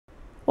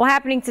Well,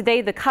 happening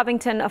today, the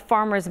Covington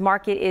Farmers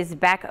Market is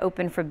back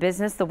open for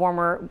business. The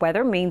warmer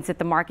weather means that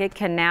the market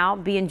can now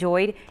be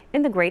enjoyed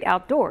in the great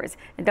outdoors.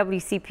 And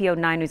WCPO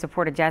 9 News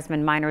reporter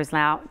Jasmine Miner is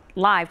now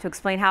live to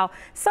explain how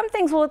some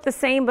things will look the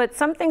same, but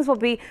some things will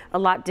be a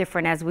lot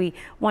different as we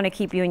want to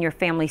keep you and your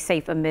family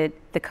safe amid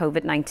the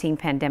COVID-19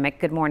 pandemic.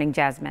 Good morning,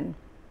 Jasmine.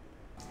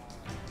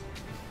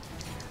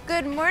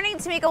 Good morning,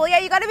 Tamika. Well, yeah,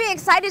 you got to be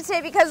excited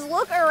today because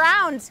look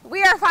around.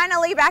 We are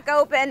finally back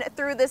open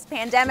through this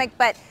pandemic,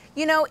 but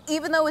you know,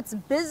 even though it's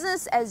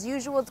business as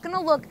usual, it's going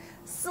to look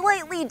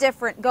slightly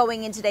different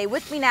going in today.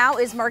 With me now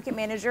is market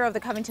manager of the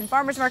Covington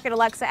Farmers Market,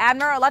 Alexa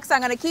Abner. Alexa,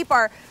 I'm going to keep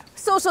our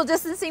social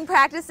distancing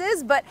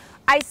practices, but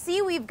I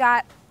see we've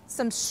got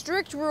some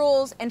strict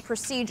rules and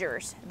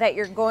procedures that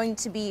you're going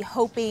to be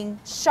hoping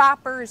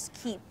shoppers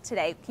keep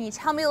today. Can you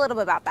tell me a little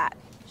bit about that?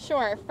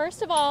 Sure.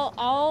 First of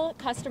all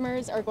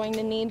customers are going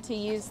to need to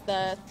use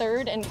the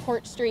 3rd and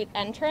Court Street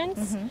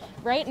entrance.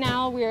 Right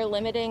now, we are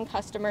limiting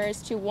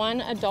customers to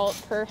 1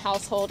 adult per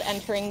household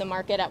entering the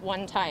market at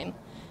one time.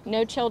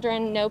 No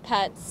children, no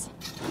pets.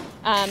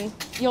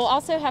 You'll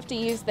also have to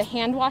use the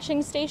hand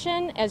washing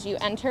station as you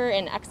enter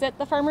and exit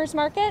the farmers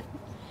market.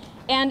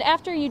 And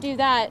after you do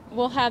that,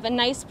 we'll have a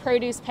nice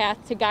produce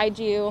path to guide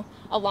you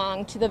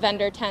along to the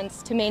vendor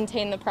tents to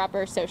maintain the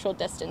proper social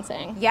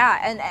distancing.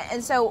 Yeah,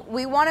 and so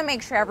we want to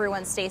make sure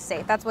everyone stays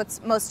safe. That's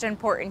what's most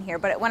important here.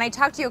 But when I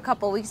talked to you a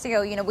couple weeks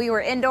ago, you know, we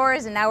were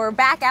indoors and now we're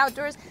back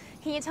outdoors.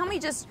 Can you tell me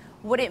just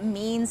what it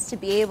means to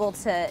be able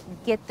to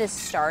get this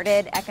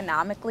started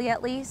economically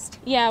at least?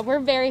 Yeah,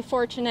 we're very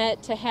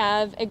fortunate to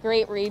have a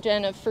great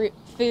region of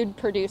food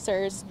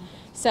producers.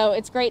 So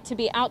it's great to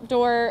be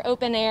outdoor,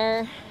 open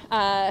air,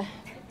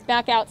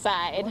 back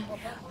outside.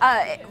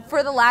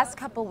 For the last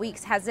couple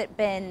weeks, has it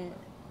been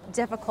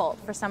difficult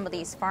for some of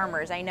these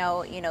farmers? I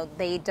know,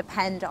 they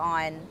depend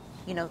on,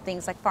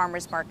 things like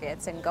farmers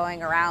markets and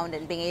going around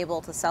and being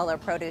able to sell their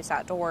produce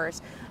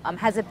outdoors.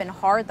 Has it been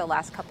hard the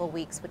last couple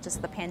weeks with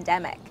just the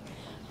pandemic?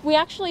 We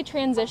actually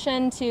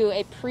transitioned to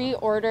a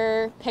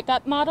pre-order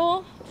pickup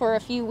model for a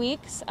few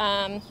weeks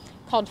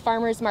called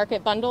Farmers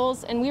Market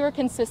Bundles, and we were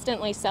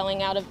consistently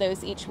selling out of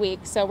those each week.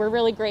 So we're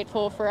really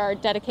grateful for our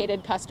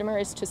dedicated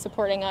customers to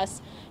supporting us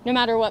no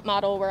matter what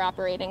model we're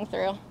operating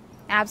through.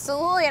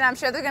 Absolutely, and I'm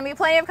sure there's going to be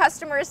plenty of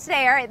customers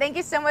today. All right, thank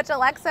you so much,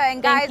 Alexa.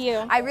 And guys,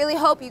 I really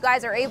hope you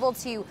guys are able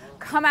to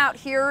come out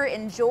here,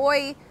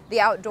 enjoy the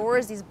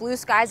outdoors, these blue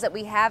skies that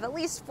we have, at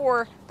least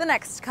for the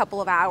next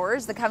couple of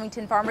hours. The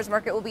Covington Farmers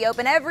Market will be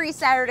open every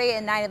Saturday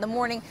at 9 in the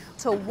morning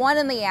to 1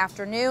 in the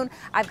afternoon.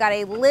 I've got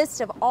a list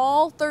of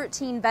all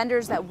 13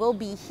 vendors that will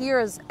be here,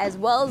 as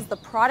well as the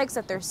products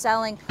that they're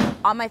selling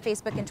on my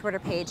Facebook and Twitter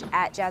page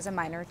at Jasmine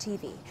Miner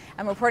TV.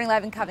 I'm reporting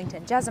live in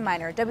Covington. Jasmine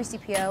Miner,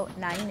 WCPO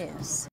 9 News.